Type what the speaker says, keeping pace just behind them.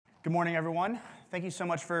Good morning, everyone. Thank you so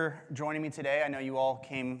much for joining me today. I know you all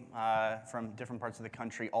came from different parts of the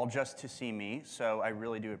country, all just to see me, so I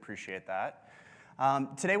really do appreciate that.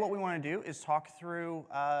 Today, what we want to do is talk through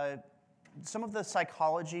some of the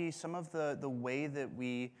psychology, some of the way that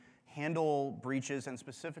we handle breaches, and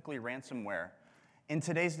specifically ransomware. In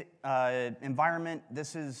today's environment,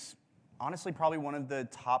 this is honestly probably one of the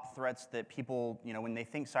top threats that people, when they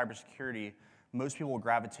think cybersecurity, most people will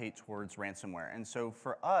gravitate towards ransomware. And so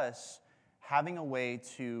for us, having a way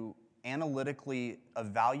to analytically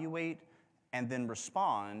evaluate and then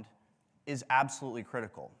respond is absolutely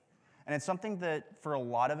critical. And it's something that for a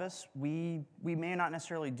lot of us, we may not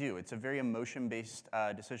necessarily do. It's a very emotion-based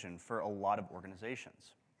decision for a lot of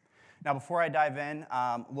organizations. Now, before I dive in,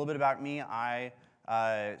 a little bit about me. I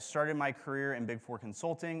started my career in Big Four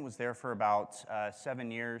Consulting, was there for about 7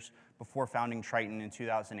 years before founding Triton in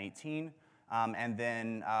 2018. And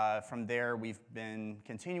then from there, we've been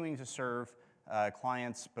continuing to serve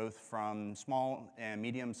clients both from small and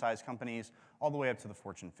medium-sized companies all the way up to the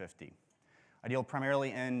Fortune 50. I deal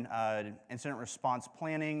primarily in incident response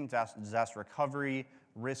planning, disaster recovery,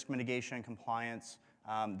 risk mitigation, compliance,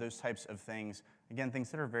 those types of things. Again,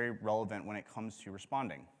 things that are very relevant when it comes to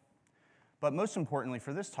responding. But most importantly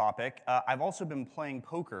for this topic, I've also been playing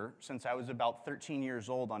poker since I was about 13 years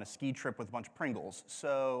old on a ski trip with a bunch of Pringles.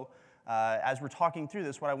 So as we're talking through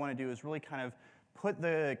this, what I want to do is really kind of put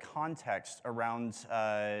the context around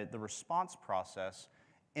the response process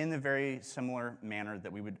in the very similar manner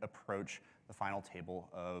that we would approach the final table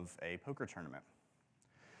of a poker tournament.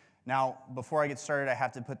 Now, before I get started, I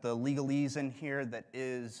have to put the legalese in here. That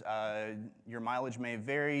is, your mileage may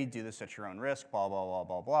vary. Do this at your own risk, blah, blah,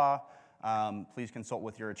 blah, blah, blah. Please consult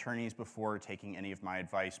with your attorneys before taking any of my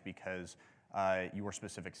advice because your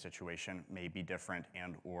specific situation may be different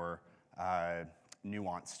and or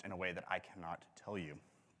nuanced in a way that I cannot tell you.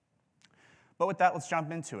 But with that, let's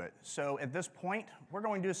jump into it. So at this point, we're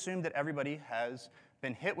going to assume that everybody has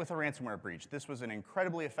been hit with a ransomware breach. This was an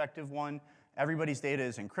incredibly effective one. Everybody's data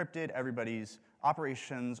is encrypted. Everybody's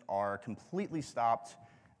operations are completely stopped.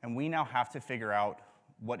 And we now have to figure out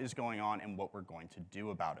what is going on and what we're going to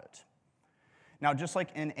do about it. Now, just like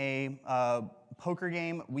in a poker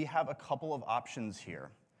game, we have a couple of options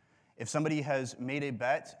here. If somebody has made a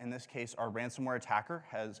bet, in this case, our ransomware attacker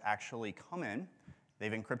has actually come in,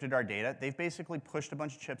 they've encrypted our data, they've basically pushed a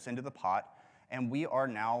bunch of chips into the pot, and we are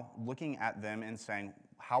now looking at them and saying,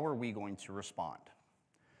 how are we going to respond?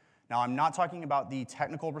 Now, I'm not talking about the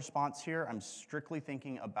technical response here. I'm strictly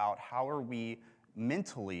thinking about how are we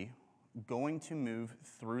mentally going to move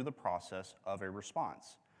through the process of a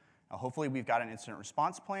response. Now, hopefully, we've got an incident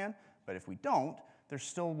response plan, but if we don't, there's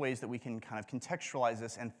still ways that we can kind of contextualize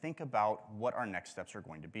this and think about what our next steps are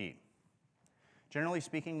going to be. Generally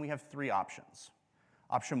speaking, we have three options.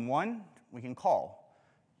 Option one, we can call.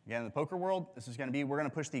 Again, in the poker world, this is going to be, we're going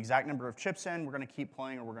to push the exact number of chips in, we're going to keep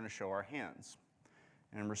playing, or we're going to show our hands.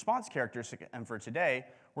 And in response characteristic, and for today,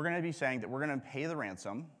 we're going to be saying that we're going to pay the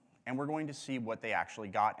ransom, and we're going to see what they actually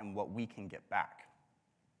got and what we can get back.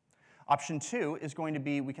 Option two is going to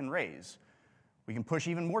be we can raise. We can push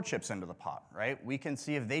even more chips into the pot, right? We can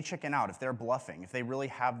see if they chicken out, if they're bluffing, if they really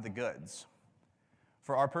have the goods.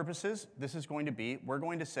 For our purposes, this is going to be, we're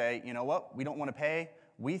going to say, you know what, we don't want to pay.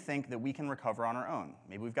 We think that we can recover on our own.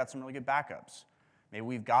 Maybe we've got some really good backups. Maybe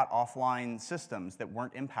we've got offline systems that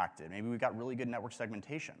weren't impacted. Maybe we've got really good network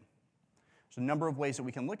segmentation. There's a number of ways that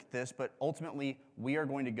we can look at this, but ultimately, we are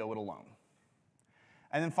going to go it alone.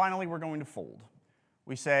 And then finally, we're going to fold.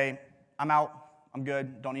 We say, I'm out, I'm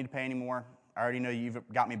good, don't need to pay anymore. I already know you've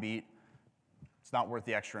got me beat. It's not worth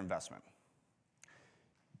the extra investment.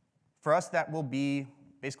 For us, that will be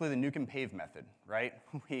basically the nuke and pave method, right?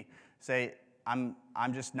 We say, I'm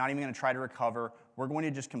just not even going to try to recover. We're going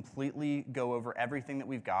to just completely go over everything that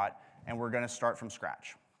we've got, and we're going to start from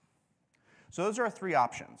scratch. So those are our three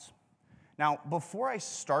options. Now, before I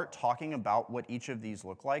start talking about what each of these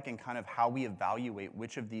look like and kind of how we evaluate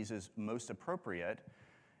which of these is most appropriate,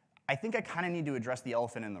 I think I kind of need to address the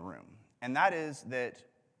elephant in the room. And that is that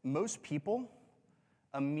most people,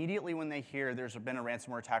 immediately when they hear there's been a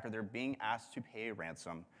ransomware attack or they're being asked to pay a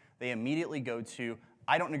ransom, they immediately go to,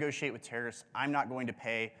 I don't negotiate with terrorists, I'm not going to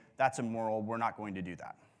pay, that's immoral, we're not going to do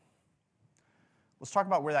that. Let's talk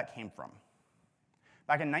about where that came from.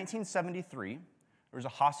 Back in 1973, there was a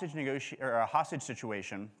hostage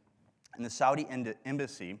situation in the Saudi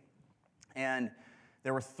embassy, and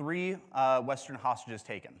there were three Western hostages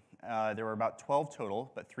taken. There were about 12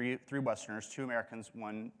 total, but three Westerners, 2 Americans,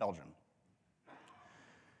 1 Belgian.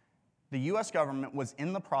 The US government was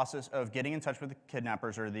in the process of getting in touch with the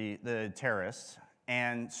kidnappers or the terrorists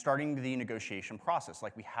and starting the negotiation process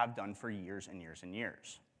like we have done for years and years and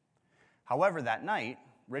years. However, that night,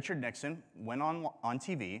 Richard Nixon went on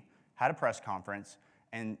TV, had a press conference,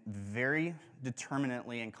 and very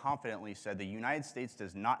determinedly and confidently said the United States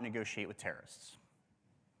does not negotiate with terrorists.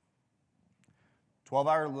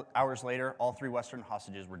 12 hours later, all 3 Western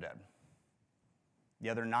hostages were dead. The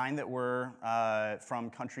other 9 that were from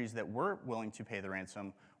countries that were willing to pay the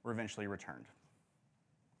ransom were eventually returned.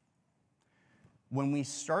 When we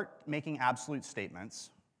start making absolute statements,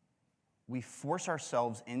 we force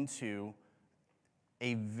ourselves into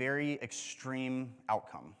a very extreme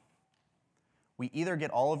outcome. We either get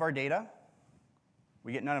all of our data,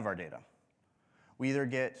 we get none of our data. We either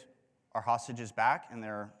get our hostages back and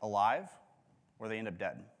they're alive, or they end up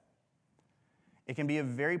dead. It can be a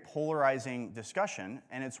very polarizing discussion,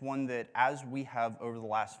 and it's one that, as we have over the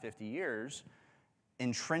last 50 years,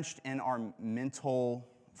 entrenched in our mental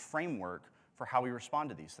framework for how we respond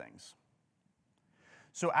to these things.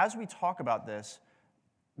 So as we talk about this,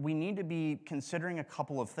 we need to be considering a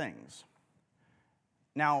couple of things.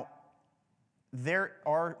 Now, there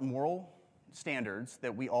are moral standards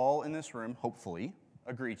that we all in this room, hopefully,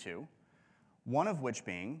 agree to, one of which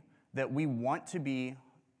being that we want to be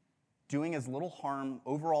doing as little harm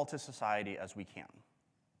overall to society as we can.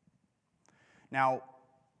 Now,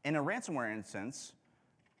 in a ransomware instance,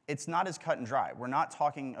 it's not as cut and dry. We're not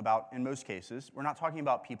talking about, in most cases, we're not talking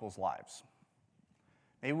about people's lives.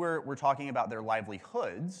 Maybe we're talking about their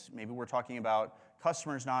livelihoods. Maybe we're talking about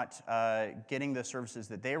customers not getting the services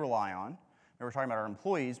that they rely on. Maybe we're talking about our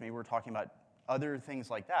employees. Maybe we're talking about other things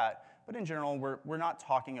like that. But in general, we're not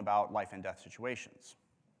talking about life and death situations.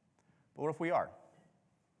 But what if we are?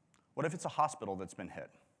 What if it's a hospital that's been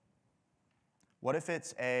hit? What if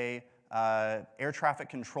it's a air traffic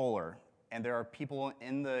controller and there are people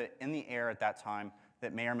in the air at that time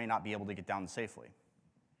that may or may not be able to get down safely?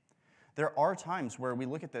 There are times where we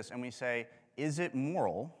look at this and we say, is it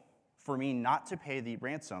moral for me not to pay the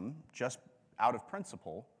ransom just out of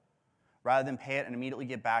principle, rather than pay it and immediately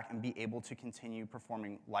get back and be able to continue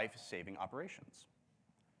performing life-saving operations?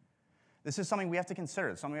 This is something we have to consider.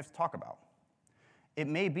 It's something we have to talk about. It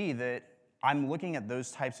may be that I'm looking at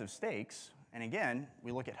those types of stakes, and again,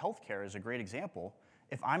 we look at healthcare as a great example.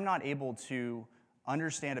 If I'm not able to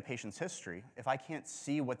understand a patient's history, if I can't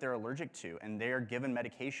see what they're allergic to, and they are given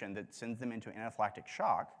medication that sends them into anaphylactic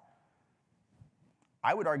shock,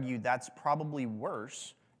 I would argue that's probably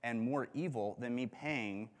worse and more evil than me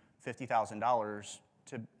paying $50,000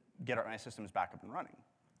 to get my systems back up and running.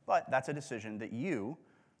 But that's a decision that you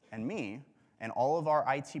and me and all of our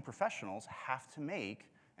IT professionals have to make,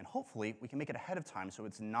 and hopefully we can make it ahead of time so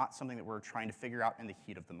it's not something that we're trying to figure out in the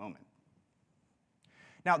heat of the moment.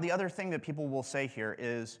 Now, the other thing that people will say here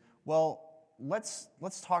is, well, let's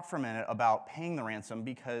talk for a minute about paying the ransom,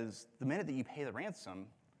 because the minute that you pay the ransom,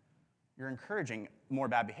 you're encouraging more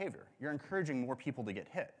bad behavior. You're encouraging more people to get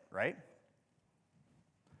hit, right?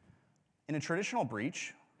 In a traditional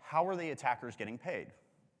breach, how are the attackers getting paid?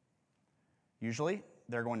 Usually,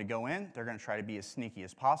 they're going to go in, they're going to try to be as sneaky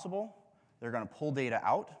as possible, they're going to pull data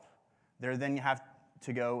out, they're then have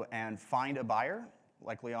to go and find a buyer,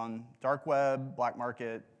 likely on dark web, black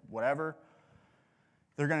market, whatever.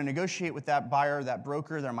 They're going to negotiate with that buyer, that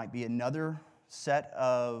broker. There might be another set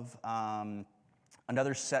of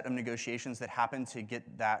negotiations that happen to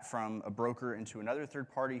get that from a broker into another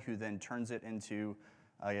third party, who then turns it into,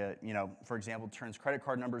 for example, turns credit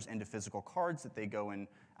card numbers into physical cards that they go and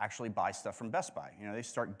actually buy stuff from Best Buy. They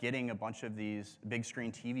start getting a bunch of these big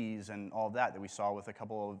screen TVs and all of that we saw with a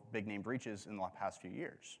couple of big name breaches in the past few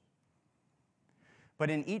years. But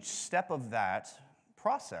in each step of that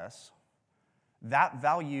process, that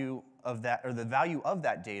value of that, or the value of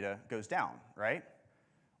that data, goes down, right?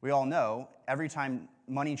 We all know every time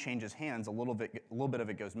money changes hands, a little bit of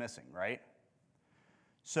it goes missing, right?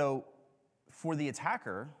 So for the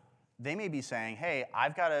attacker, they may be saying, hey,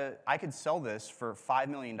 I could sell this for $5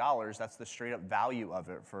 million. That's the straight up value of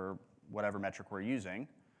it for whatever metric we're using.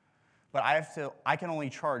 But I can only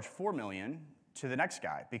charge $4 million to the next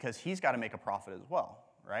guy because he's got to make a profit as well,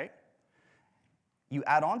 right? You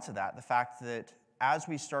add on to that the fact that as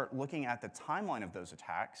we start looking at the timeline of those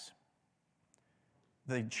attacks,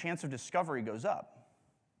 the chance of discovery goes up.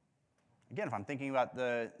 Again, if I'm thinking about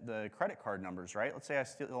the credit card numbers, right? Let's say I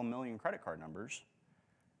steal 1 million credit card numbers.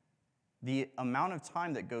 The amount of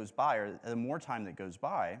time that goes by, or the more time that goes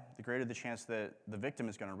by, the greater the chance that the victim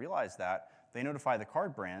is going to realize that. They notify the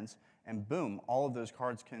card brands, and boom, all of those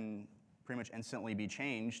cards can pretty much instantly be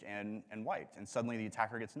changed and wiped, and suddenly the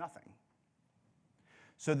attacker gets nothing.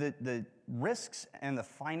 So the risks and the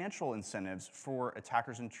financial incentives for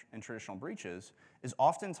attackers in traditional breaches is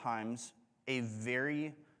oftentimes a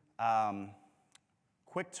very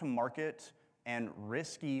quick to market and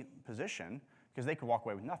risky position because they could walk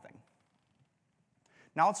away with nothing.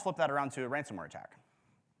 Now let's flip that around to a ransomware attack.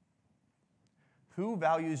 Who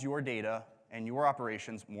values your data and your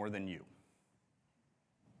operations more than you?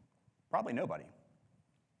 Probably nobody.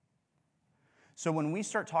 So when we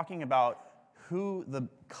start talking about who the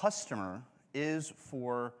customer is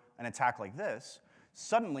for an attack like this,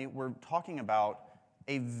 suddenly we're talking about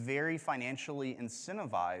a very financially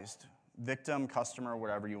incentivized victim, customer,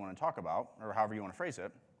 whatever you want to talk about, or however you want to phrase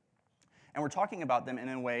it. And we're talking about them in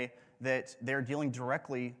a way that they're dealing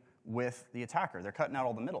directly with the attacker. They're cutting out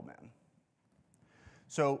all the middlemen.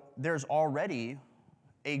 So there's already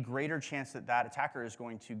a greater chance that that attacker is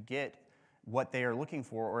going to get what they are looking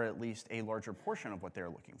for, or at least a larger portion of what they're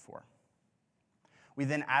looking for. We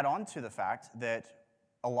then add on to the fact that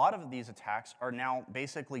a lot of these attacks are now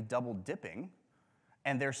basically double dipping,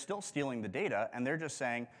 and they're still stealing the data, and they're just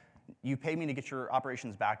saying, you pay me to get your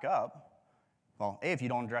operations back up. Well, A, if you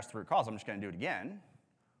don't address the root cause, I'm just going to do it again.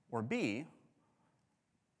 Or B,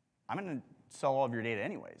 I'm going to sell all of your data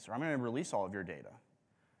anyways, or I'm going to release all of your data.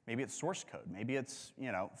 Maybe it's source code. Maybe it's,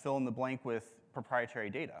 fill in the blank with proprietary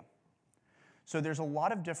data. So there's a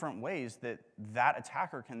lot of different ways that that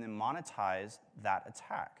attacker can then monetize that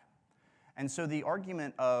attack. And so the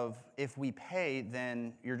argument of if we pay,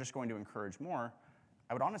 then you're just going to encourage more,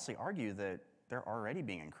 I would honestly argue that they're already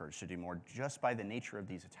being encouraged to do more just by the nature of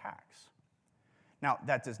these attacks. Now,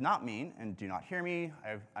 that does not mean, and do not hear me,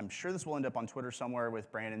 I'm sure this will end up on Twitter somewhere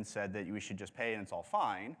with Brandon said that we should just pay and it's all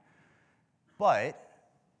fine, but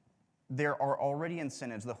there are already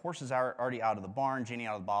incentives. The horse is already out of the barn, genie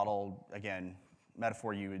out of the bottle, again,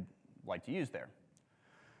 metaphor you would like to use there.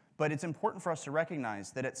 But it's important for us to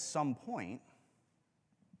recognize that at some point,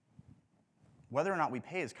 whether or not we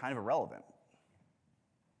pay is kind of irrelevant.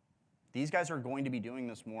 These guys are going to be doing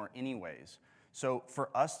this more anyways. So for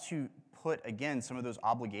us to put, again, some of those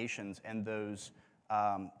obligations and those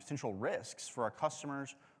potential risks for our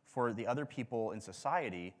customers, for the other people in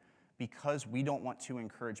society, because we don't want to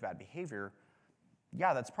encourage bad behavior,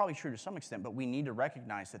 yeah, that's probably true to some extent, but we need to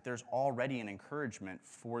recognize that there's already an encouragement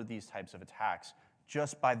for these types of attacks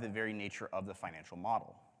just by the very nature of the financial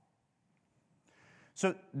model.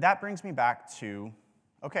 So that brings me back to,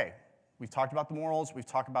 okay, we've talked about the morals, we've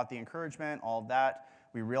talked about the encouragement, all of that.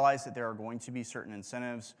 We realize that there are going to be certain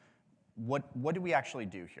incentives. What do we actually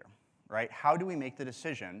do here, right? How do we make the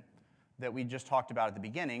decision that we just talked about at the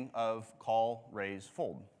beginning of call, raise,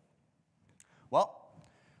 fold? Well,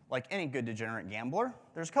 like any good degenerate gambler,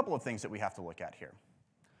 there's a couple of things that we have to look at here.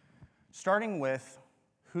 Starting with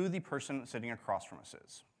who the person sitting across from us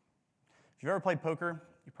is. If you've ever played poker,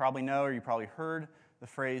 you probably know or you probably heard the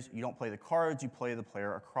phrase, you don't play the cards, you play the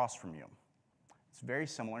player across from you. It's very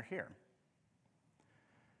similar here.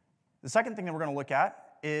 The second thing that we're going to look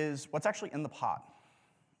at is what's actually in the pot,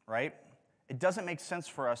 right? It doesn't make sense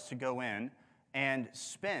for us to go in and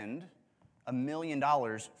spend $1 million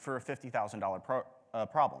for a $50,000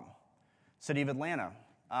 problem. City of Atlanta,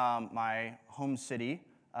 my home city,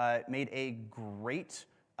 made a great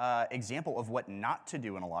example of what not to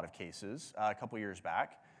do in a lot of cases a couple years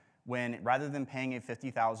back, when rather than paying a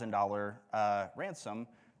 $50,000 ransom,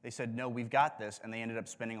 they said, no, we've got this, and they ended up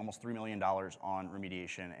spending almost $3 million on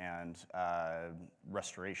remediation and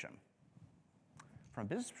restoration. From a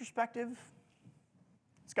business perspective,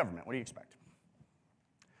 it's government. What do you expect?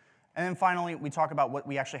 And then finally, we talk about what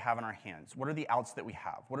we actually have in our hands. What are the outs that we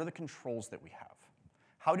have? What are the controls that we have?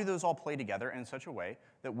 How do those all play together in such a way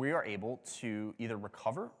that we are able to either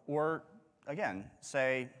recover or, again,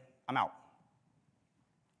 say, I'm out?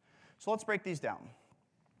 So let's break these down.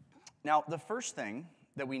 Now, the first thing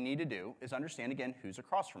that we need to do is understand, again, who's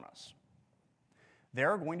across from us.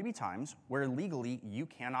 There are going to be times where legally you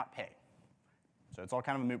cannot pay. So it's all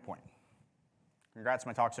kind of a moot point. Congrats,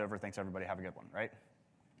 my talk's over. Thanks, everybody. Have a good one, right?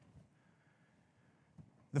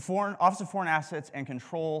 The Office of Foreign Assets and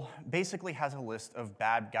Control basically has a list of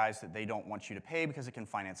bad guys that they don't want you to pay because it can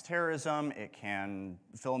finance terrorism, it can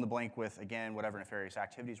fill in the blank with, again, whatever nefarious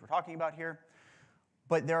activities we're talking about here.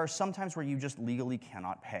 But there are some times where you just legally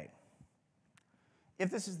cannot pay. If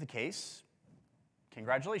this is the case,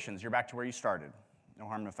 congratulations, you're back to where you started. No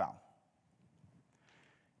harm, no foul.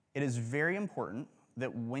 It is very important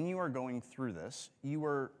that when you are going through this,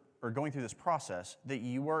 going through this process, that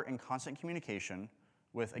you are in constant communication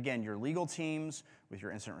with, again, your legal teams, with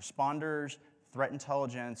your incident responders, threat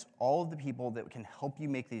intelligence, all of the people that can help you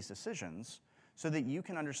make these decisions so that you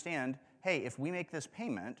can understand, hey, if we make this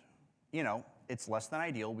payment, it's less than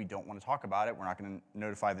ideal, we don't want to talk about it, we're not going to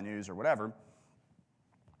notify the news or whatever,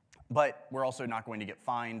 but we're also not going to get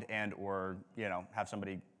fined and or have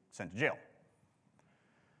somebody sent to jail.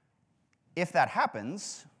 If that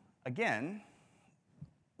happens, again,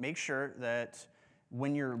 make sure that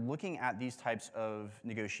when you're looking at these types of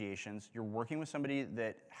negotiations, you're working with somebody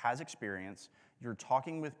that has experience, you're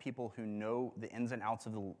talking with people who know the ins and outs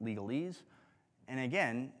of the legalese, and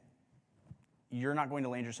again, you're not going to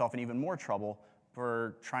land yourself in even more trouble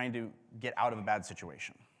for trying to get out of a bad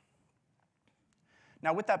situation.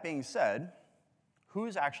 Now, with that being said,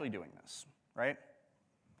 who's actually doing this, right?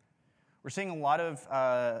 We're seeing a lot of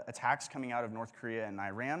attacks coming out of North Korea and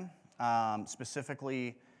Iran,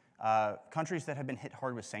 specifically countries that have been hit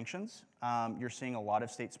hard with sanctions. You're seeing a lot of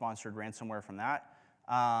state-sponsored ransomware from that.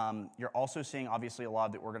 You're also seeing, obviously, a lot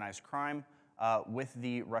of the organized crime. With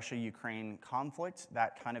the Russia-Ukraine conflict,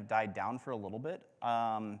 that kind of died down for a little bit.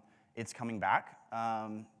 It's coming back.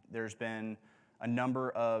 There's been a number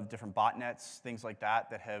of different botnets, things like that,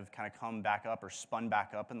 that have kind of come back up or spun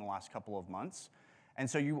back up in the last couple of months. And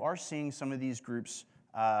so you are seeing some of these groups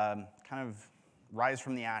kind of rise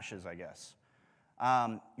from the ashes, I guess.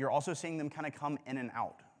 You're also seeing them kind of come in and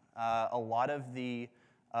out. A lot of the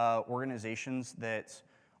organizations that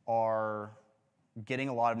are getting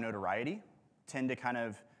a lot of notoriety tend to kind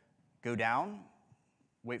of go down,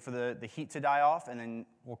 wait for the heat to die off, and then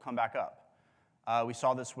we'll come back up. We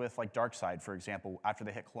saw this with like DarkSide, for example, after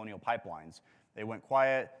they hit Colonial Pipelines. They went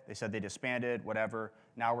quiet, they said they disbanded, whatever.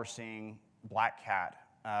 Now we're seeing Black Cat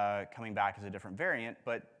coming back as a different variant,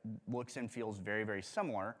 but looks and feels very, very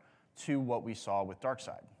similar to what we saw with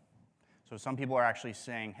DarkSide. So some people are actually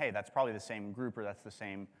saying, hey, that's probably the same group, or that's the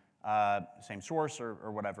same source,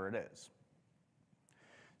 or whatever it is.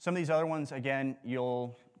 Some of these other ones, again,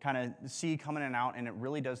 you'll kind of see coming in and out, and it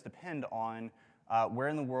really does depend on where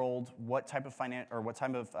in the world, what type of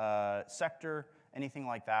sector, anything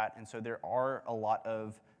like that. And so there are a lot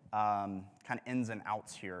of kind of ins and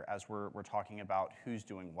outs here as we're talking about who's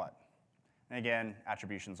doing what. And again,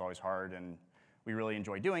 attribution is always hard, and we really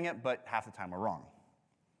enjoy doing it, but half the time we're wrong.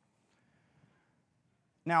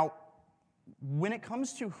 Now, when it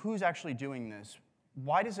comes to who's actually doing this,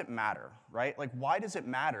 why does it matter, right? Like, why does it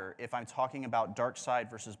matter if I'm talking about DarkSide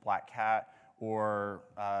versus Black Cat, or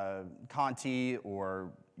Conti,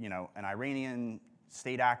 or an Iranian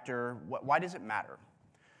state actor? Why does it matter?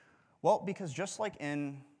 Well, because just like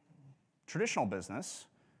in traditional business,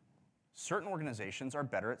 certain organizations are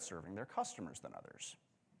better at serving their customers than others.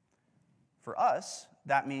 For us,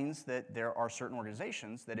 that means that there are certain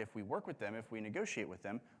organizations that if we work with them, if we negotiate with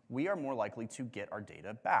them, we are more likely to get our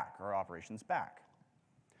data back, our operations back.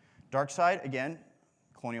 DarkSide, again,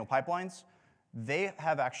 Colonial Pipelines, they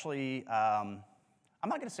have actually, I'm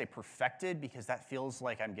not going to say perfected, because that feels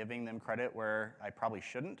like I'm giving them credit where I probably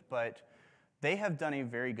shouldn't, but they have done a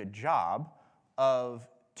very good job of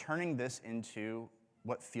turning this into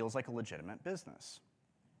what feels like a legitimate business.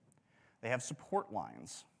 They have support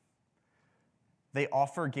lines. They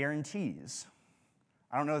offer guarantees.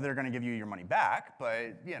 I don't know if they're going to give you your money back,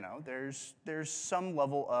 but there's some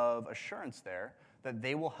level of assurance there that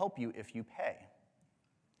they will help you if you pay.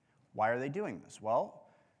 Why are they doing this? Well,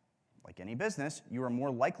 like any business, you are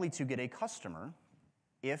more likely to get a customer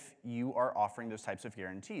if you are offering those types of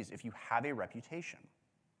guarantees, if you have a reputation.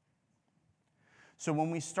 So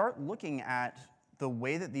when we start looking at the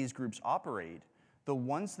way that these groups operate, the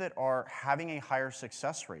ones that are having a higher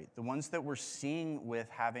success rate, the ones that we're seeing with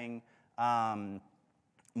having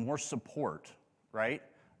more support, right?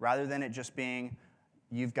 Rather than it just being,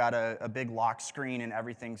 you've got a big lock screen and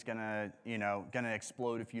everything's gonna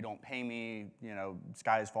explode if you don't pay me,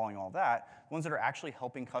 sky is falling, all that. Ones that are actually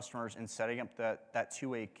helping customers and setting up that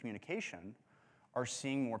two-way communication are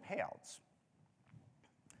seeing more payouts.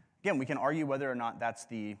 Again, we can argue whether or not that's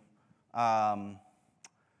the, I'll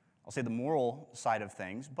say the moral side of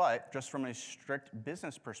things, but just from a strict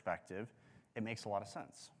business perspective, it makes a lot of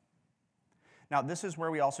sense. Now, this is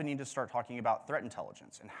where we also need to start talking about threat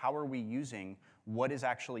intelligence and how are we using what is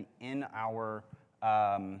actually in our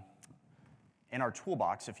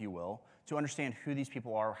toolbox, if you will, to understand who these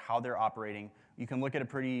people are, how they're operating. You can look at a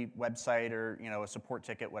pretty website or a support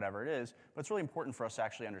ticket, whatever it is, but it's really important for us to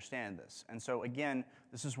actually understand this. And so again,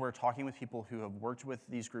 this is where talking with people who have worked with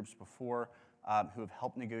these groups before, who have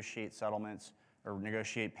helped negotiate settlements or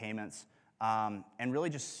negotiate payments, and really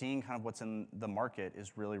just seeing kind of what's in the market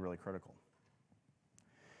is really, really critical.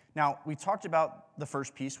 Now, we talked about the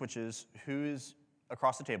first piece, which is who's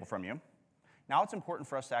across the table from you. Now it's important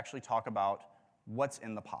for us to actually talk about what's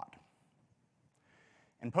in the pot.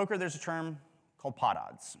 In poker, there's a term called pot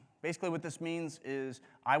odds. Basically what this means is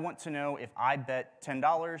I want to know if I bet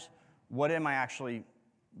 $10, what am I actually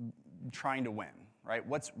trying to win, right?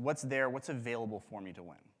 What's there, what's available for me to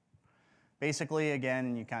win? Basically,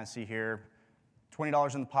 again, you kind of see here,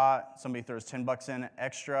 $20 in the pot, somebody throws 10 bucks in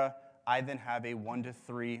extra, I then have a 1 to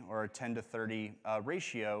 3 or a 10 to 30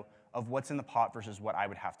 ratio of what's in the pot versus what I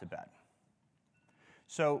would have to bet.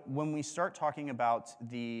 So when we start talking about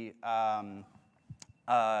the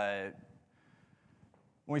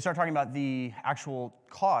actual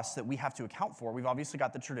costs that we have to account for, we've obviously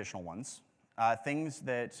got the traditional ones, things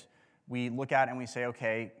that we look at and we say,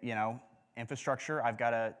 okay, infrastructure, I've got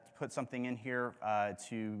to put something in here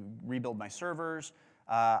to rebuild my servers.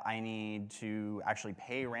 I need to actually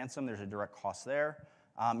pay ransom. There's a direct cost there.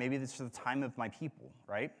 Maybe this is the time of my people,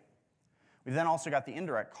 right? We've then also got the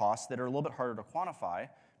indirect costs that are a little bit harder to quantify,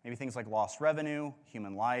 maybe things like lost revenue,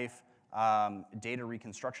 human life, data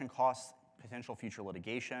reconstruction costs, potential future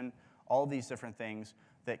litigation, all of these different things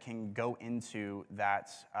that can go into that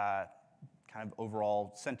kind of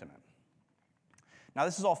overall sentiment. Now,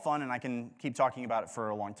 this is all fun, and I can keep talking about it for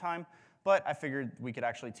a long time, but I figured we could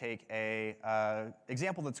actually take an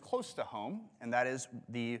example that's close to home, and that is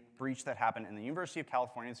the breach that happened in the University of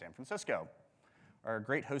California in San Francisco. Our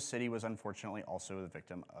great host city was unfortunately also the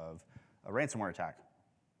victim of a ransomware attack.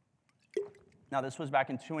 Now, this was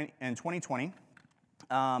back in 2020.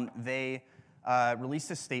 They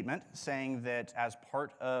released a statement saying that as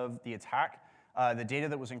part of the attack, the data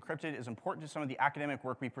that was encrypted is important to some of the academic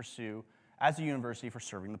work we pursue as a university for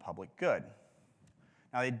serving the public good.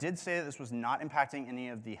 Now, they did say that this was not impacting any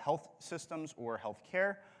of the health systems or health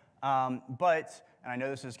care, but, and I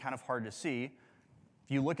know this is kind of hard to see, if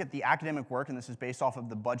you look at the academic work, and this is based off of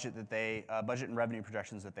the budget that budget and revenue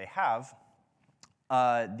projections that they have,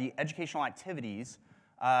 the educational activities,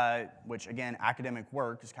 which again, academic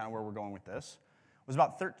work is kind of where we're going with this, was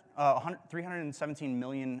about $317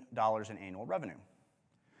 million in annual revenue.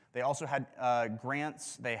 They also had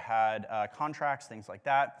grants, they had contracts, things like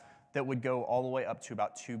that, that would go all the way up to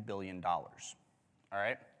about $2 billion, all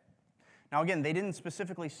right? Now again, they didn't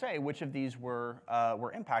specifically say which of these were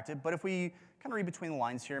impacted, but if we kind of read between the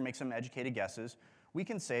lines here and make some educated guesses, we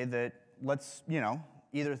can say that let's,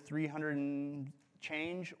 either 300 and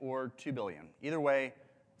change or 2 billion. Either way,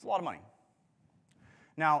 it's a lot of money.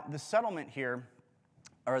 Now, the settlement here,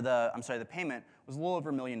 or the payment was a little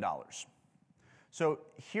over $1 million. So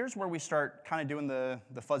here's where we start kind of doing the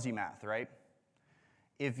fuzzy math, right?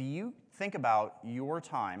 If you think about your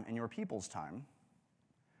time and your people's time,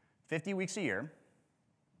 50 weeks a year,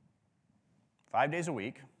 5 days a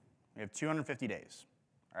week, we have 250 days,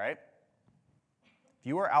 all right? If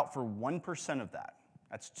you are out for 1% of that,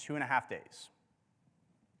 that's 2.5 days.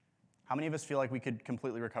 How many of us feel like we could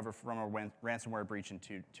completely recover from a ransomware breach in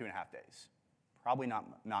 2.5 days? Probably not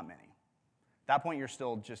many. At that point, you're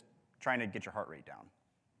still just trying to get your heart rate down.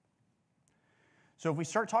 So if we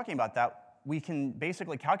start talking about that, we can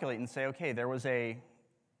basically calculate and say, okay, there was a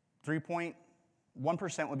 1%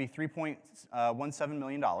 would be $3.17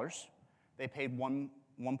 million. They paid one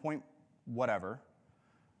point whatever.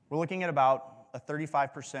 We're looking at about a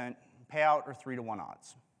 35% payout or 3-to-1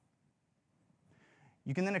 odds.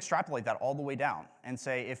 You can then extrapolate that all the way down and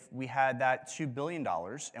say if we had that $2 billion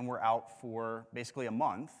and we're out for basically a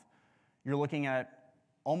month, you're looking at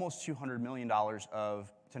almost $200 million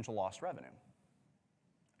of potential lost revenue.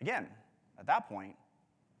 Again, at that point,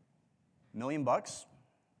 $1 million bucks,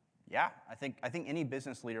 yeah, I think any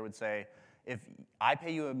business leader would say, if I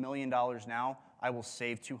pay you $1 million now, I will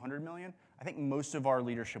save $200 million. I think most of our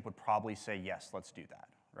leadership would probably say, yes, let's do that,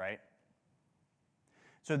 right?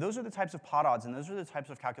 So those are the types of pot odds, and those are the types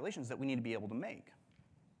of calculations that we need to be able to make.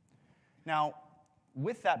 Now,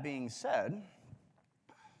 with that being said,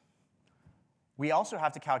 we also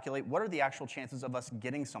have to calculate what are the actual chances of us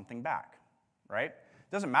getting something back, right?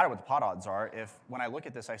 It doesn't matter what the pot odds are if when I look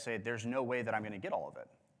at this I say there's no way that I'm going to get all of it.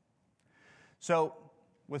 So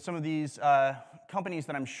with some of these companies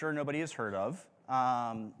that I'm sure nobody has heard of,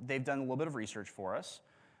 they've done a little bit of research for us.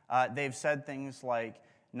 They've said things like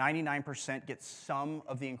 99% get some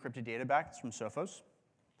of the encrypted data back. It's from Sophos.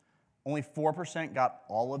 Only 4% got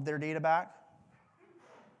all of their data back.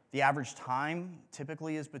 The average time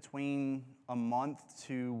typically is between a month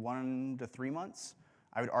to 1 to 3 months.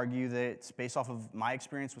 I would argue that based off of my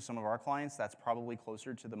experience with some of our clients, that's probably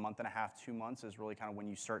closer to the 1.5 to 2 months is really kind of when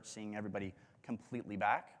you start seeing everybody completely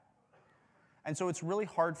back. And so it's really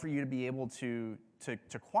hard for you to be able to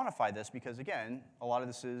quantify this because, again, a lot of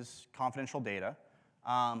this is confidential data.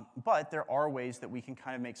 But there are ways that we can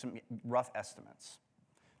kind of make some rough estimates.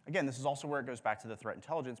 Again, this is also where it goes back to the threat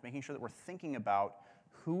intelligence, making sure that we're thinking about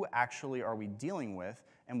who actually are we dealing with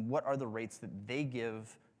and what are the rates that they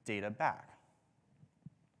give data back.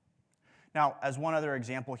 Now, as one other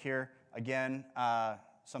example here, again,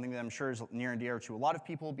 something that I'm sure is near and dear to a lot of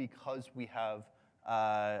people because we have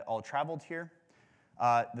all traveled here.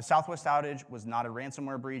 The Southwest outage was not a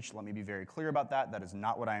ransomware breach. Let me be very clear about that. That is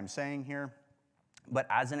not what I am saying here. But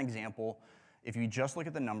as an example, if you just look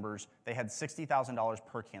at the numbers, they had $60,000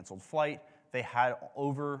 per canceled flight. They had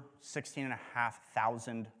over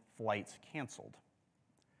 16,500 flights canceled.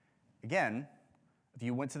 Again, if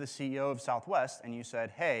you went to the CEO of Southwest and you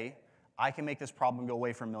said, hey, I can make this problem go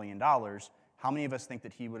away for $1 million, how many of us think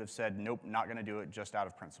that he would have said, nope, not going to do it just out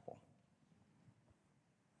of principle?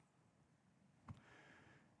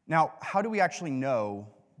 Now, how do we actually know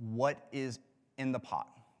what is in the pot?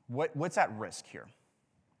 What's at risk here?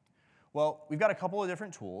 Well, we've got a couple of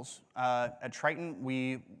different tools. At Triton,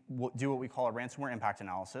 we do what we call a ransomware impact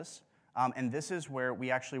analysis. And this is where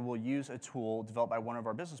we actually will use a tool developed by one of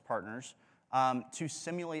our business partners to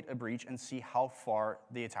simulate a breach and see how far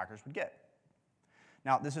the attackers would get.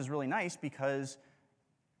 Now, this is really nice because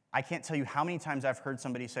I can't tell you how many times I've heard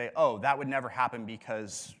somebody say, oh, that would never happen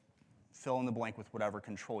because fill in the blank with whatever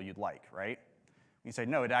control you'd like, right? You say,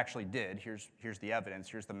 no, it actually did. Here's the evidence.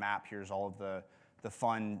 Here's the map. Here's all of the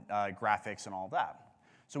fun graphics and all of that.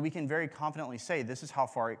 So we can very confidently say this is how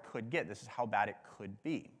far it could get. This is how bad it could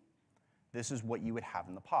be. This is what you would have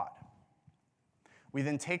in the pod. We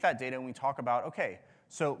then take that data and we talk about, okay,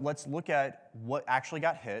 so let's look at what actually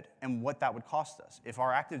got hit and what that would cost us. If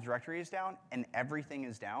our Active Directory is down and everything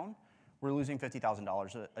is down, we're losing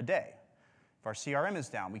 $50,000 a day. If our CRM is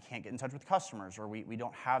down, we can't get in touch with customers, or we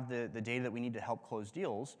don't have the data that we need to help close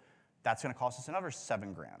deals, that's going to cost us another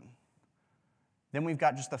 $7,000. Then we've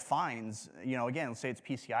got just the fines. Again, let's say it's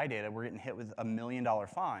PCI data. We're getting hit with $1 million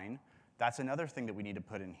fine. That's another thing that we need to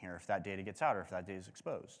put in here if that data gets out or if that data is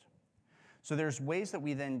exposed. So there's ways that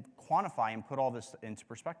we then quantify and put all this into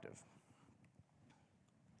perspective.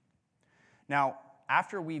 Now,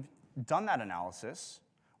 after we've done that analysis,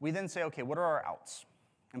 we then say, okay, what are our outs?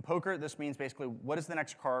 In poker, this means basically, what is the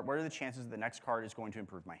next card? What are the chances that the next card is going to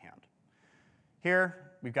improve my hand?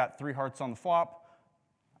 Here, we've got 3 hearts on the flop.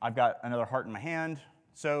 I've got another heart in my hand.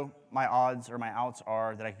 So my odds or my outs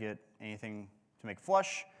are that I can get anything to make a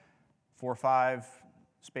flush, 4, 5,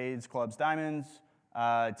 spades, clubs, diamonds,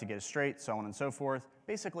 to get a straight, so on and so forth.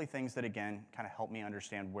 Basically things that, again, kind of help me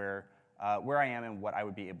understand where I am and what I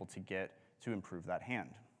would be able to get to improve that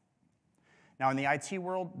hand. Now, in the IT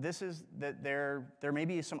world, this is that there may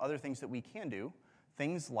be some other things that we can do,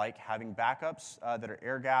 things like having backups that are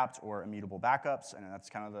air-gapped or immutable backups, and that's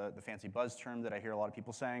kind of the fancy buzz term that I hear a lot of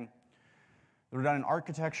people saying. The redundant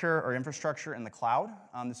architecture or infrastructure in the cloud.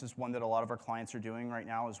 This is one that a lot of our clients are doing right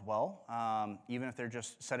now as well. Even if they're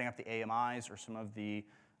just setting up the AMIs or some of the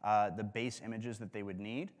base images that they would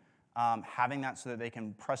need, having that so that they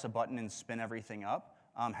can press a button and spin everything up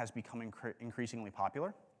has become increasingly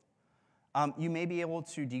popular. You may be able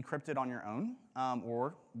to decrypt it on your own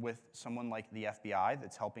or with someone like the FBI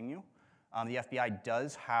that's helping you. The FBI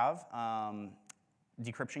does have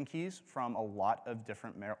decryption keys from a lot of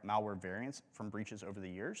different malware variants from breaches over the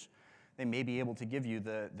years. They may be able to give you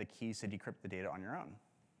the keys to decrypt the data on your own.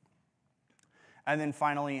 And then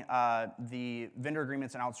finally, the vendor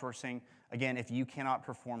agreements and outsourcing. Again, if you cannot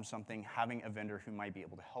perform something, having a vendor who might be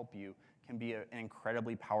able to help you can be an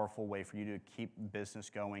incredibly powerful way for you to keep business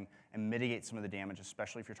going and mitigate some of the damage,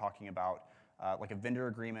 especially if you're talking about like a vendor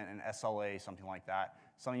agreement, an SLA, something like that.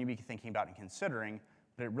 Something you'd be thinking about and considering,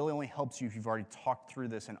 but it really only helps you if you've already talked through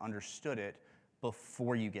this and understood it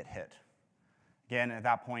before you get hit. Again, at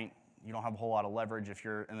that point, you don't have a whole lot of leverage. If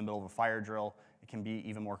you're in the middle of a fire drill, it can be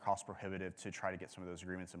even more cost prohibitive to try to get some of those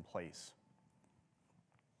agreements in place.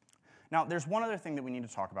 Now, there's one other thing that we need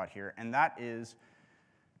to talk about here, and that is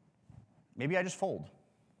maybe I just fold,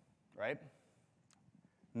 right?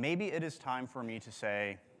 Maybe it is time for me to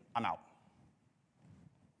say, I'm out.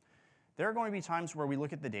 There are going to be times where we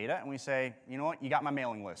look at the data and we say, you know what, you got my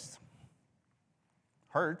mailing list.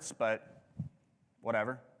 Hurts, but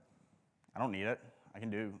whatever. I don't need it.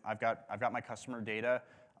 I've got my customer data.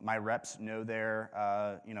 My reps know their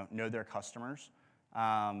customers.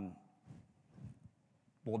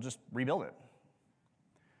 We'll just rebuild it.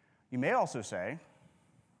 You may also say,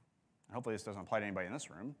 and hopefully this doesn't apply to anybody in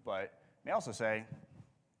this room, but you may also say,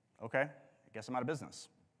 okay, I guess I'm out of business.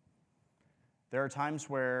 There are times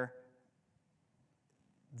where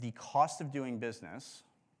the cost of doing business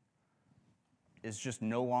is just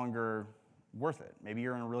no longer worth it. Maybe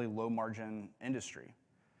you're in a really low margin industry.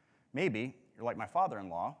 Maybe you're like my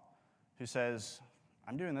father-in-law who says,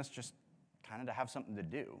 I'm doing this just kind of to have something to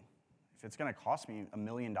do. If it's going to cost me $1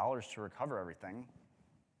 million to recover everything,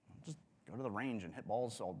 I'll just go to the range and hit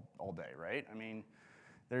balls all day, right? I mean,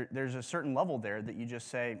 there's a certain level there that you just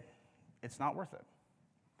say, it's not worth it.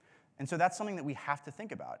 And so that's something that we have to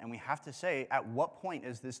think about, and we have to say, at what point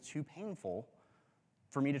is this too painful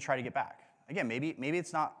for me to try to get back? Again, maybe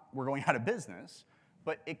it's not we're going out of business,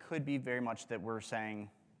 but it could be very much that we're saying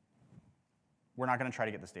we're not going to try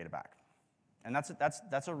to get this data back. And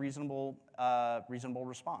that's a reasonable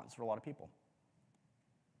response for a lot of people.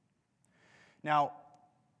 Now,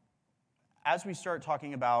 as we start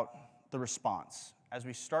talking about the response, as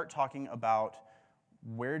we start talking about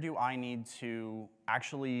where do I need to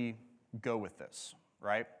actually go with this,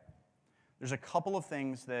 right? There's a couple of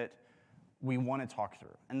things that we want to talk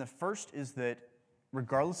through. And the first is that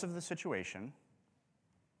regardless of the situation,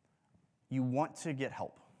 you want to get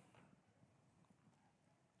help.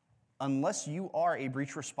 Unless you are a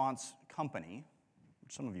breach response company,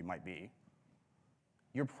 which some of you might be,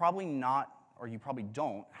 you're probably not, or you probably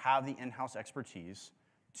don't have the in-house expertise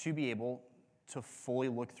to be able to fully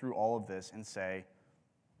look through all of this and say,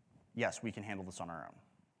 yes, we can handle this on our own.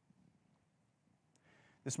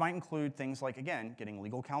 This might include things like, again, getting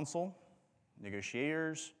legal counsel,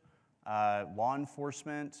 negotiators, law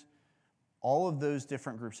enforcement, all of those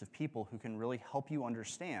different groups of people who can really help you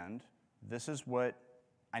understand this is what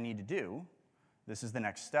I need to do, this is the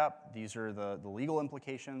next step, these are the legal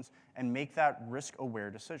implications, and make that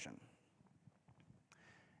risk-aware decision.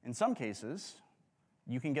 In some cases,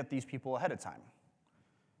 you can get these people ahead of time.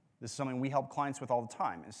 This is something we help clients with all the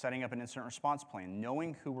time, is setting up an incident response plan,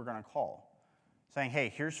 knowing who we're going to call, saying,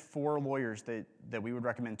 hey, here's 4 lawyers that we would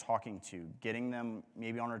recommend talking to, getting them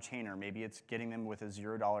maybe on retainer, maybe it's getting them with a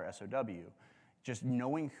 $0 SOW, just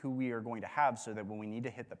knowing who we are going to have so that when we need to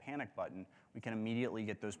hit the panic button, we can immediately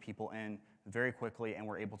get those people in very quickly and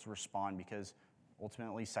we're able to respond because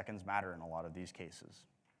ultimately seconds matter in a lot of these cases.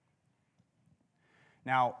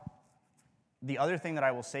 Now, the other thing that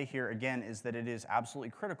I will say here again is that it is absolutely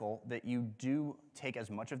critical that you do take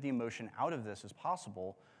as much of the emotion out of this as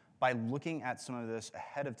possible by looking at some of this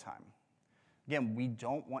ahead of time. Again, we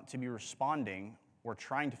don't want to be responding or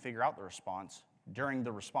trying to figure out the response during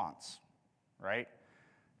the response, right?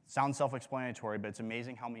 Sounds self-explanatory, but it's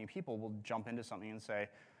amazing how many people will jump into something and say,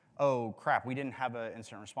 oh, crap, we didn't have an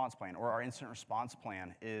incident response plan, or our incident response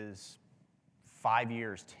plan is 5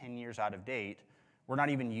 years, 10 years out of date. We're not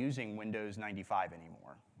even using Windows 95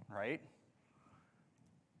 anymore, right?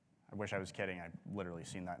 I wish I was kidding. I've literally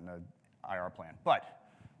seen that in the IR plan, but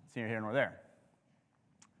it's neither here nor there.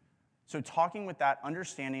 So talking with that,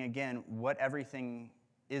 understanding, again, what everything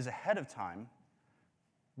is ahead of time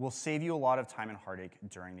will save you a lot of time and heartache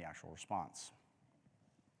during the actual response.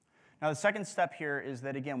 Now, the second step here is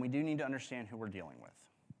that, again, we do need to understand who we're dealing with.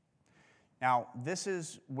 Now, this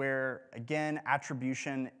is where, again,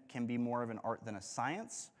 attribution can be more of an art than a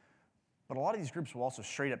science, but a lot of these groups will also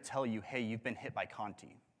straight up tell you, hey, you've been hit by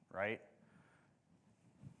Conti, right?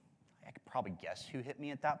 I could probably guess who hit me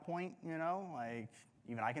at that point, you know? Like,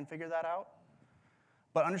 even I can figure that out.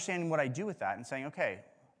 But understanding what I do with that and saying, okay,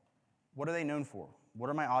 what are they known for? What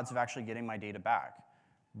are my odds of actually getting my data back?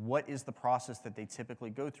 What is the process that they typically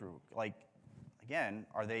go through? Like, again,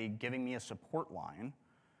 are they giving me a support line?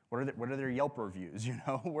 What are their Yelp reviews? You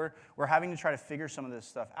know, we're having to try to figure some of this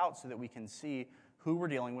stuff out so that we can see who we're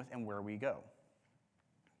dealing with and where we go.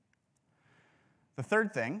 The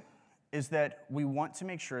third thing is that we want to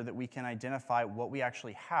make sure that we can identify what we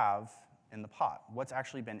actually have in the pot, what's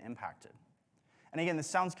actually been impacted. And again, this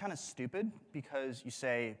sounds kind of stupid because you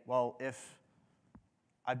say, well, if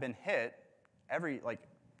I've been hit,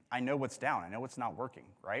 I know what's down, I know what's not working,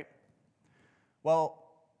 right? Well,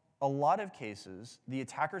 a lot of cases, the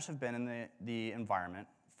attackers have been in the environment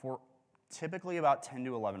for typically about 10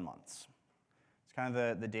 to 11 months. It's kind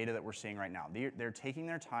of the data that we're seeing right now. They're taking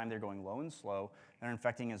their time, they're going low and slow, they're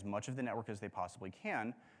infecting as much of the network as they possibly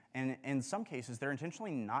can, and in some cases, they're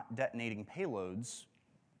intentionally not detonating payloads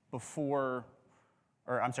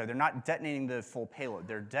they're not detonating the full payload.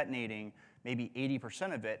 They're detonating maybe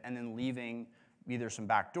 80% of it and then leaving either some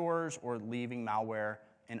back doors or leaving malware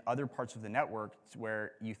in other parts of the network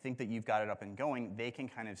where you think that you've got it up and going. They can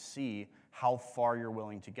kind of see how far you're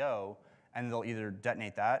willing to go, and they'll either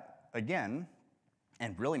detonate that again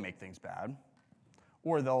and really make things bad,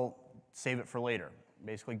 or they'll save it for later,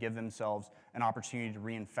 basically give themselves an opportunity to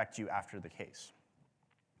reinfect you after the case.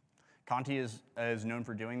 Conti is known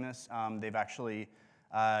for doing this. They've actually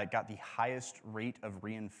got the highest rate of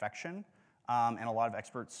reinfection, and a lot of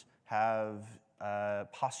experts have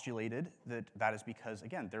postulated that that is because,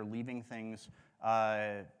 again, they're leaving things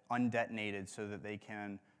undetonated so that they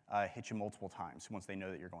can hit you multiple times once they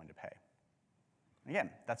know that you're going to pay. Again,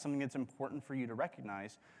 that's something that's important for you to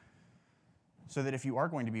recognize so that if you are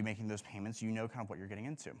going to be making those payments, you know kind of what you're getting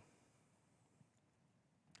into.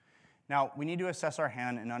 Now, we need to assess our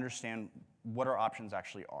hand and understand what our options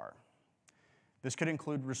actually are. This could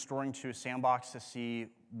include restoring to a sandbox to see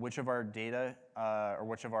which of our data or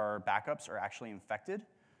which of our backups are actually infected.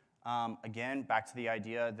 Again, back to the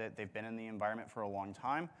idea that they've been in the environment for a long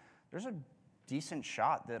time. There's a decent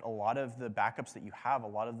shot that a lot of the backups that you have, a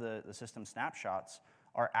lot of the system snapshots,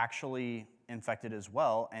 are actually infected as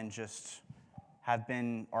well and just have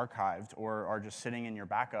been archived or are just sitting in your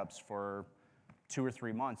backups for 2 or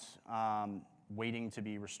 3 months waiting to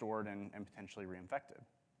be restored and potentially reinfected.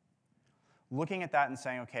 Looking at that and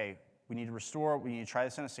saying, okay, we need to restore, we need to try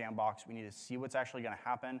this in a sandbox, we need to see what's actually going to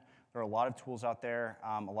happen. There are a lot of tools out there,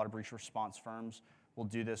 a lot of breach response firms will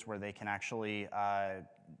do this where they can actually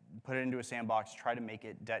put it into a sandbox, try to make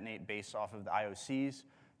it detonate based off of the IOCs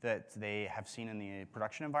that they have seen in the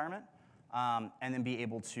production environment, and then be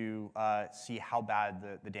able to see how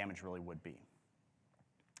bad the damage really would be.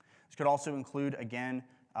 This could also include, again,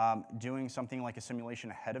 doing something like a simulation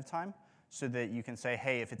ahead of time so that you can say,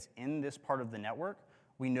 hey, if it's in this part of the network,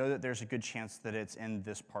 we know that there's a good chance that it's in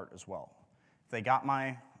this part as well. If they got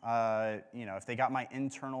my, if they got my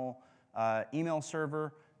internal email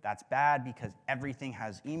server, that's bad because everything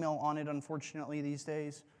has email on it, unfortunately, these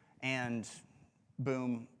days, and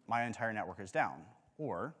boom, my entire network is down.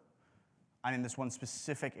 Or I'm in this one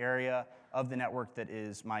specific area of the network that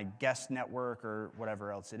is my guest network or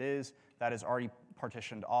whatever else it is that is already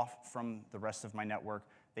partitioned off from the rest of my network.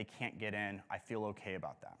 They can't get in. I feel okay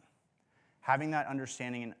about that. Having that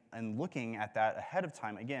understanding and looking at that ahead of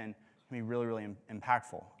time, again, can be really, really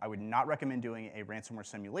impactful. I would not recommend doing a ransomware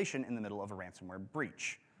simulation in the middle of a ransomware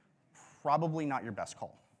breach. Probably not your best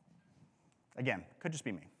call. Again, could just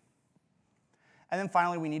be me. And then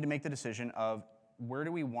finally, we need to make the decision of where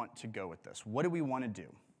do we want to go with this? What do we want to do?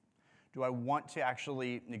 Do I want to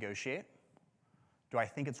actually negotiate? Do I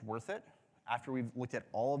think it's worth it? After we've looked at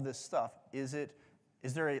all of this stuff, is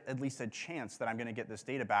there at least a chance that I'm going to get this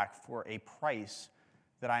data back for a price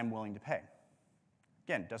that I'm willing to pay?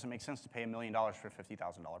 Again, it doesn't make sense to pay $1 million for a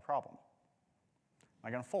 $50,000 problem. Am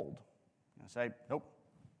I going to fold? I'm going to say, nope,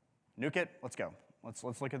 nuke it, let's go. Let's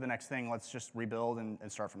look at the next thing. Let's just rebuild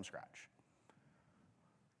and start from scratch.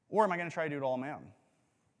 Or am I going to try to do it all on my own?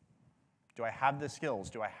 Do I have the skills?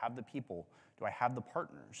 Do I have the people? Do I have the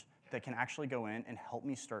partners that can actually go in and help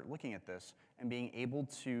me start looking at this and being able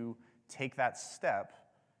to take that step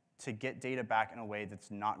to get data back in a way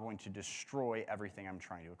that's not going to destroy everything I'm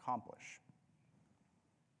trying to accomplish?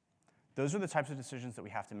 Those are the types of decisions that we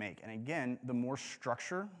have to make. And again, the more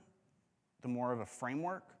structure, the more of a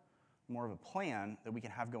framework, more of a plan that we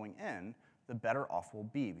can have going in, the better off we'll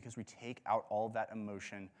be because we take out all of that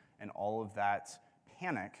emotion and all of that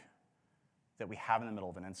panic that we have in the middle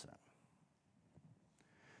of an incident.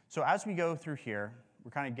 So as we go through here,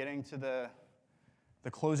 we're kind of getting to the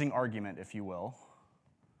closing argument, if you will.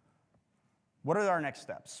 What are our next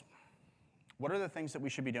steps? What are the things that we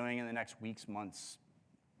should be doing in the next weeks, months,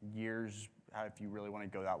 years, if you really want to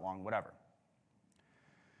go that long, whatever?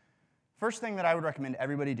 First thing that I would recommend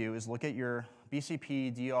everybody do is look at your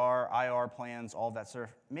BCP, DR, IR plans, all of that stuff.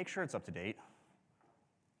 Make sure it's up to date.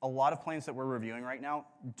 A lot of plans that we're reviewing right now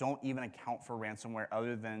don't even account for ransomware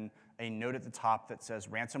other than a note at the top that says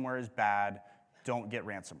ransomware is bad, don't get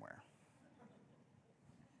ransomware.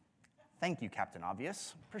 Thank you, Captain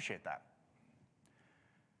Obvious. Appreciate that.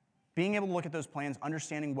 Being able to look at those plans,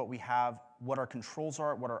 understanding what we have, what our controls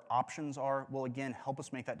are, what our options are, will again help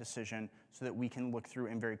us make that decision so that we can look through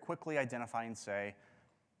and very quickly identify and say,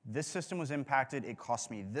 this system was impacted, it cost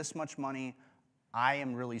me this much money, I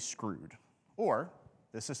am really screwed. Or,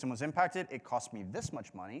 this system was impacted, it cost me this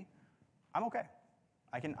much money, I'm okay.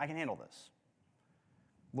 I can handle this.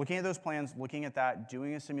 Looking at those plans, looking at that,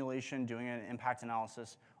 doing a simulation, doing an impact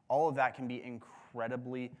analysis, all of that can be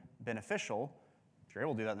incredibly beneficial. If you're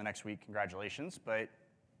able to do that in the next week, congratulations, but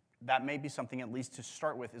that may be something at least to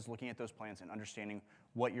start with is looking at those plans and understanding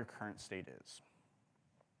what your current state is.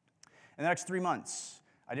 In the next 3 months,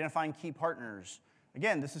 identifying key partners.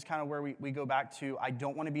 Again, this is kind of where we go back to, I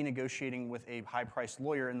don't want to be negotiating with a high-priced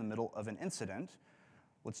lawyer in the middle of an incident.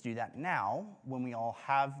 Let's do that now when we all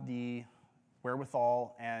have the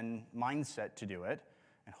wherewithal and mindset to do it,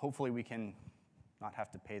 and hopefully we can not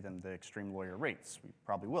have to pay them the extreme lawyer rates. We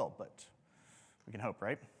probably will, but we can hope,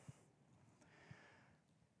 right?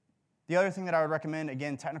 The other thing that I would recommend,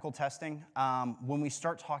 again, technical testing. When we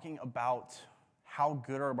start talking about how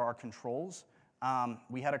good are our controls,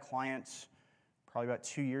 we had a client probably about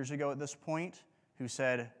 2 years ago at this point who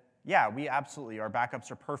said, yeah, we absolutely, our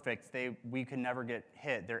backups are perfect. We could never get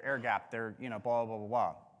hit. They're air-gapped. They're, blah, blah, blah,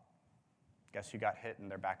 blah. Guess who got hit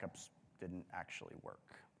and their backups didn't actually work?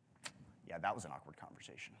 Yeah, that was an awkward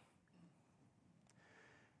conversation.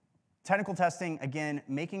 Technical testing, again,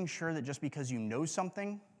 making sure that just because you know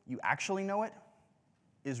something, you actually know it,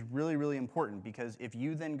 is really, really important, because if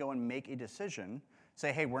you then go and make a decision,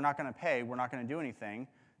 say, hey, we're not going to pay, we're not going to do anything,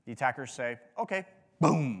 the attackers say, okay,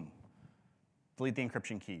 boom, delete the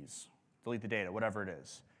encryption keys, delete the data, whatever it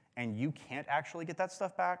is, and you can't actually get that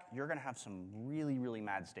stuff back, you're going to have some really, really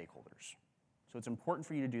mad stakeholders. So it's important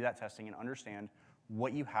for you to do that testing and understand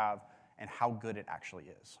what you have and how good it actually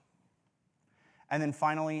is. And then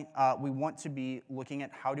finally, we want to be looking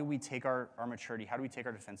at how do we take our maturity, how do we take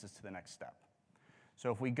our defenses to the next step.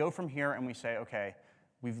 So if we go from here and we say, okay,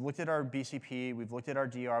 we've looked at our BCP, we've looked at our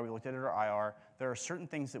DR, we've looked at our IR, there are certain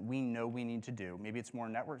things that we know we need to do. Maybe it's more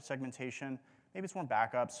network segmentation, maybe it's more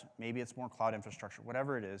backups, maybe it's more cloud infrastructure,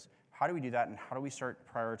 whatever it is. How do we do that, and how do we start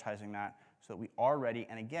prioritizing that so that we are ready,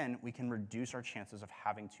 and again, we can reduce our chances of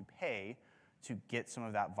having to pay to get some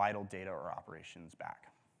of that vital data or operations back.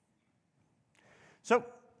 So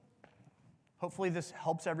hopefully this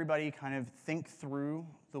helps everybody kind of think through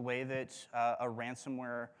the way that a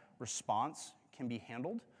ransomware response can be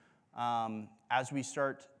handled. As we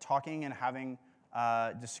start talking and having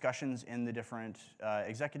discussions in the different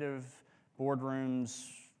executive boardrooms,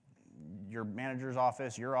 your manager's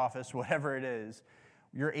office, your office, whatever it is,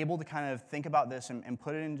 you're able to kind of think about this and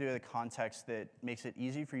put it into the context that makes it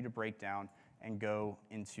easy for you to break down and go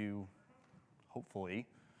into, hopefully,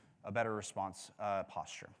 a better response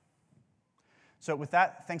posture. So with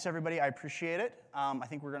that, thanks everybody, I appreciate it. I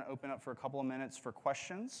think we're gonna open up for a couple of minutes for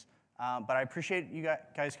questions, but I appreciate you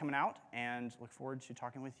guys coming out and look forward to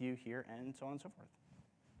talking with you here and so on and so forth.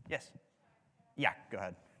 Yes? Yeah, go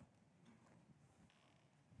ahead.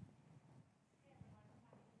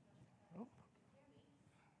 Oh.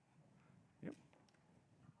 Yep.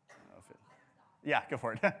 I don't know if it, yeah, go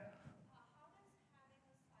for it.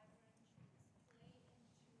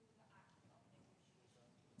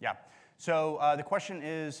 Yeah. So the question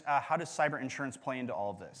is, how does cyber insurance play into all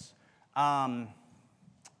of this?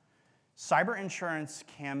 Cyber insurance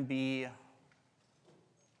can be,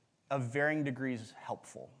 of varying degrees,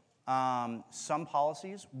 helpful. Some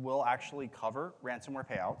policies will actually cover ransomware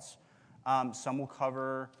payouts. Some will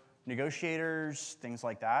cover negotiators, things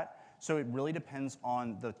like that. So it really depends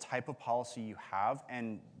on the type of policy you have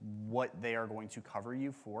and what they are going to cover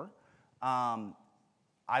you for.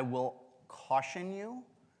 I will caution you,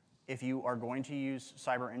 if you are going to use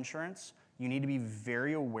cyber insurance, you need to be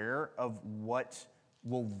very aware of what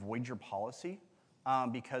will void your policy.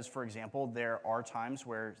 Because, for example, there are times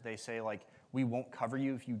where they say, like, we won't cover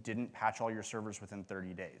you if you didn't patch all your servers within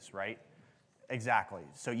 30 days, right? Exactly.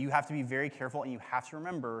 So you have to be very careful, and you have to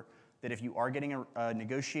remember that if you are getting a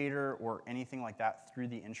negotiator or anything like that through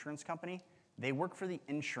the insurance company, they work for the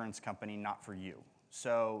insurance company, not for you.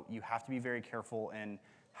 So you have to be very careful in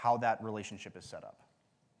how that relationship is set up.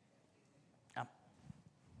 Yeah.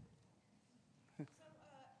 So during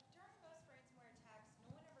most ransomware attacks,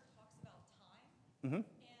 no one ever talks about time. Mm-hmm.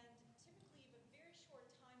 And typically you have a very short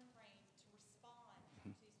time frame to respond to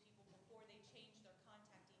these people before they change their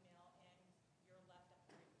contact email and you're left up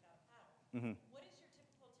there without a paddle. Mm-hmm. What is your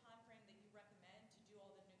typical time frame that you recommend to do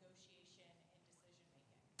all the negotiation and decision making?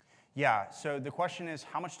 Yeah, so the question is,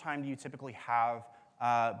 how much time do you typically have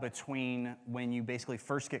between when you basically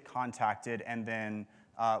first get contacted and then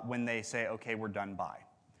when they say, okay, we're done by?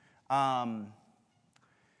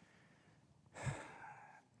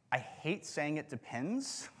 I hate saying it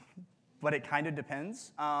depends, but it kind of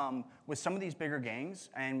depends. With some of these bigger gangs,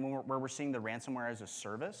 and where we're seeing the ransomware as a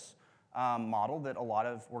service model that a lot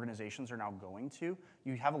of organizations are now going to,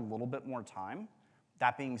 you have a little bit more time.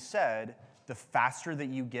 That being said, the faster that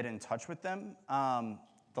you get in touch with them,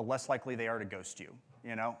 the less likely they are to ghost you.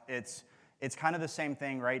 You know, it's kind of the same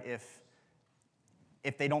thing, right?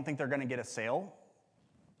 If they don't think they're going to get a sale,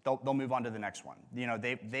 they'll move on to the next one. You know,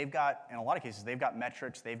 they've got, in a lot of cases, they've got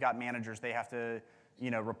metrics, they've got managers they have to, you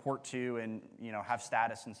know, report to and, you know, have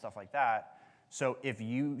status and stuff like that. So if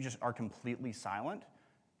you just are completely silent,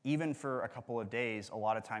 even for a couple of days, a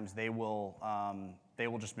lot of times they will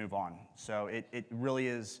just move on. So it really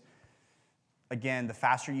is, again, the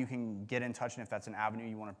faster you can get in touch, and if that's an avenue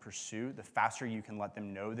you want to pursue, the faster you can let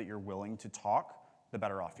them know that you're willing to talk, the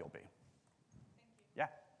better off you'll be. Thank you. Yeah.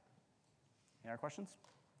 Any other questions?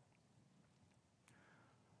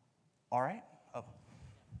 All right. Oh.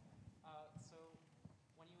 So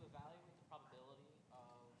when you evaluate the probability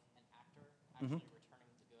of an actor actually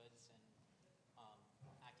returning the goods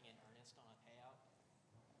and acting in earnest on a payout,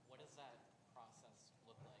 what does that process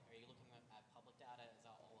look like? Are you looking at public data? Is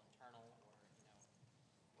that all internal,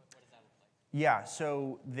 or what does that look like? Yeah.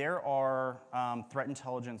 So there are threat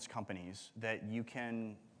intelligence companies that you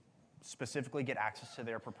can specifically get access to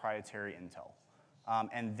their proprietary intel.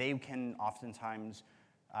 And they can oftentimes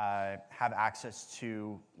have access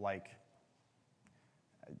to, like,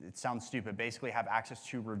 it sounds stupid, basically have access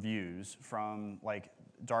to reviews from like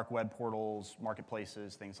dark web portals,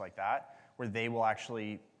 marketplaces, things like that, where they will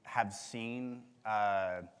actually have seen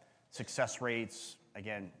success rates,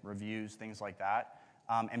 again, reviews, things like that,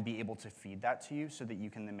 and be able to feed that to you so that you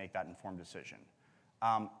can then make that informed decision.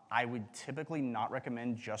 I would typically not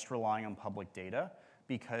recommend just relying on public data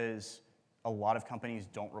because a lot of companies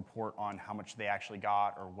don't report on how much they actually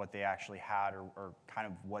got or what they actually had or kind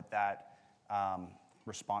of what that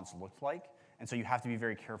response looked like. And so you have to be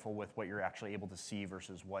very careful with what you're actually able to see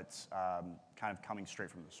versus what's kind of coming straight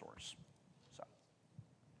from the source. So,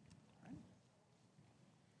 all right.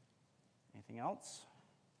 Anything else?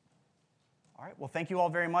 All right, well, thank you all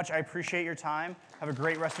very much. I appreciate your time. Have a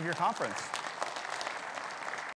great rest of your conference.